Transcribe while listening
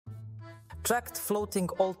tracked floating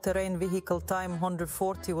all-terrain vehicle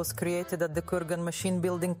TM-140 was created at the Kurgan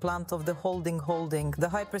Machine-Building Plant of the Holding. The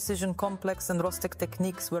high-precision complex and Rostec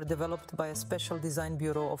techniques were developed by a special design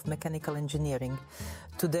bureau of mechanical engineering.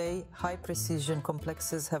 Today, high-precision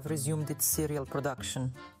complexes have resumed its serial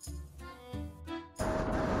production.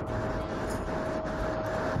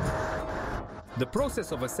 The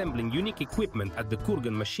process of assembling unique equipment at the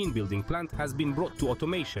Kurgan Machine-Building Plant has been brought to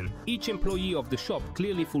automation. Each employee of the shop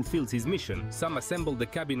clearly fulfills his mission. Some assemble the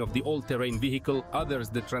cabin of the all-terrain vehicle, others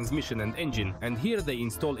the transmission and engine, and here they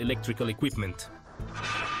install electrical equipment.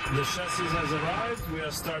 The chassis has arrived. We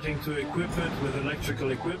are starting to equip it with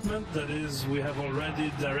electrical equipment. That is, we have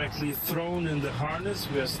already directly thrown in the harness.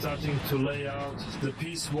 We are starting to lay out the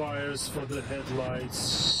piece wires for the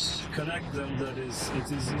headlights, connect them. That is,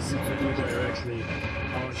 it is easy to do directly.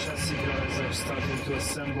 Our chassis guys are starting to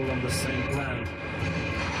assemble on the same plan.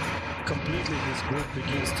 Completely, this group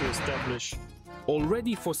begins to establish.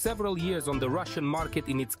 Already for several years on the Russian market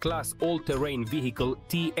in its class all-terrain vehicle,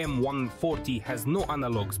 TM-140 has no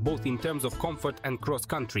analogues both in terms of comfort and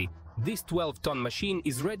cross-country. This 12-ton machine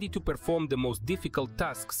is ready to perform the most difficult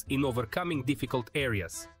tasks in overcoming difficult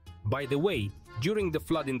areas. By the way, during the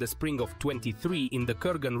flood in the spring of 23 in the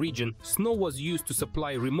Kurgan region, snow was used to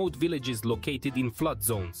supply remote villages located in flood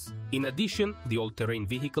zones. In addition, the all-terrain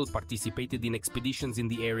vehicle participated in expeditions in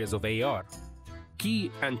the areas of AR.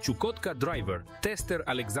 Key and Chukotka driver, tester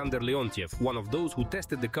Alexander Leontiev, one of those who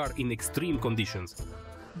tested the car in extreme conditions.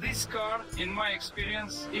 This car, in my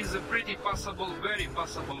experience, is a pretty passable, very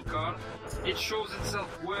passable car. It shows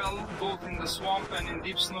itself well, both in the swamp and in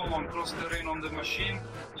deep snow on cross terrain on the machine,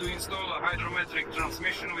 to install a hydrometric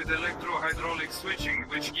transmission with electro-hydraulic switching,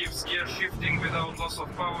 which gives gear shifting without loss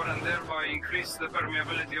of power and thereby increase the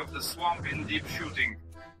permeability of the swamp in deep shooting.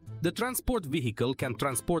 The transport vehicle can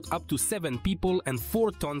transport up to 7 people and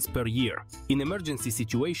 4 tons per year. In emergency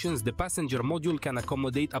situations, the passenger module can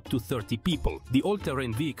accommodate up to 30 people. The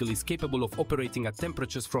all-terrain vehicle is capable of operating at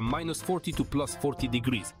temperatures from -40 to +40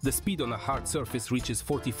 degrees. The speed on a hard surface reaches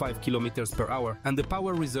 45 km per hour and the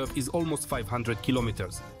power reserve is almost 500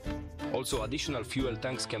 km. Also, additional fuel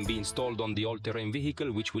tanks can be installed on the all-terrain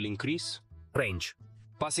vehicle, which will increase range,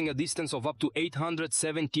 passing a distance of up to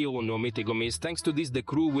 870 km. Thanks to this, the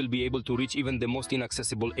crew will be able to reach even the most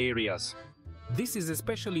inaccessible areas. This is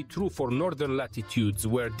especially true for northern latitudes,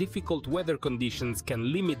 where difficult weather conditions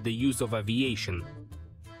can limit the use of aviation.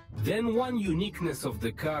 Then one uniqueness of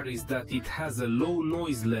the car is that it has a low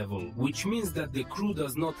noise level, which means that the crew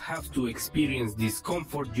does not have to experience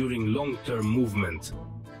discomfort during long-term movement.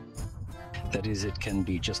 That is, it can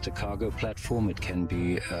be just a cargo platform, it can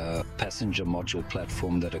be a passenger module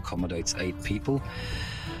platform that accommodates 8 people.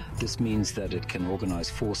 This means that it can organize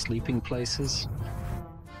 4 sleeping places.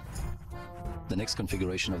 The next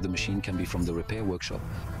configuration of the machine can be from the repair workshop.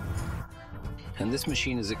 And this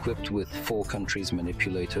machine is equipped with 4 countries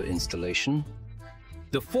manipulator installation.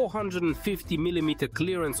 The 450mm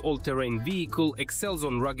clearance all-terrain vehicle excels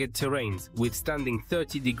on rugged terrains, withstanding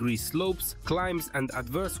 30-degree slopes, climbs and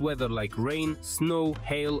adverse weather like rain, snow,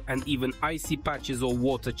 hail and even icy patches or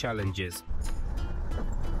water challenges.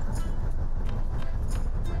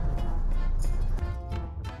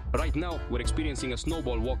 Right now, we're experiencing a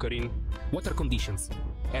snowball walker in water conditions.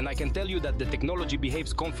 And I can tell you that the technology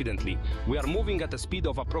behaves confidently. We are moving at a speed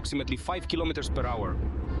of approximately 5 km per hour.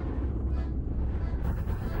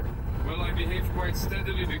 Well, I behave quite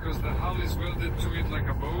steadily because the hull is welded to it like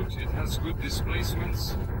a boat. It has good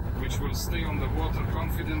displacements, which will stay on the water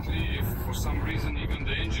confidently if for some reason even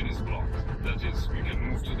the engine is blocked. That is, we can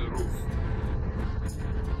move to the roof.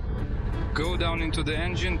 Go down into the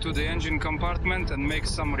engine compartment and make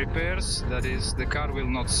some repairs. That is, the car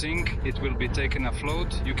will not sink, it will be taken afloat.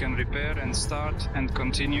 You can repair and start and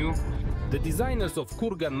continue. The designers of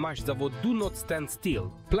Kurganmashzavod do not stand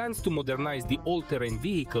still. Plans to modernize the all-terrain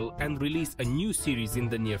vehicle and release a new series in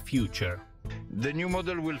the near future. The new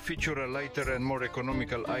model will feature a lighter and more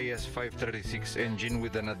economical IS-536 engine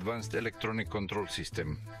with an advanced electronic control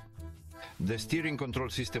system. The steering control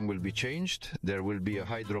system will be changed. There will be a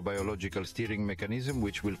hydrobiological steering mechanism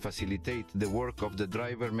which will facilitate the work of the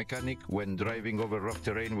driver mechanic. When driving over rough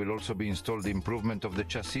terrain will also be installed improvement of the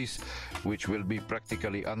chassis, which will be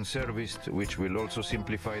practically unserviced, which will also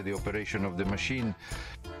simplify the operation of the machine.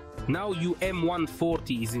 Now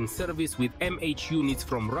TM-140 is in service with MH units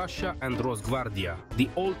from Russia and Rosgvardia. The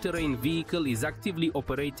all-terrain vehicle is actively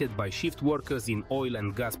operated by shift workers in oil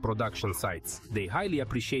and gas production sites. They highly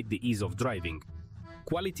appreciate the ease of driving.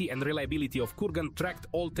 Quality and reliability of Kurgan tracked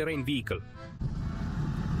all-terrain vehicle.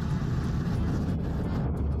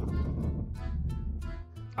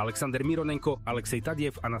 Alexander Mironenko, Alexej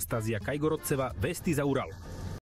Tadiev, Anastázia Kajgorodceva, Vesti za Ural.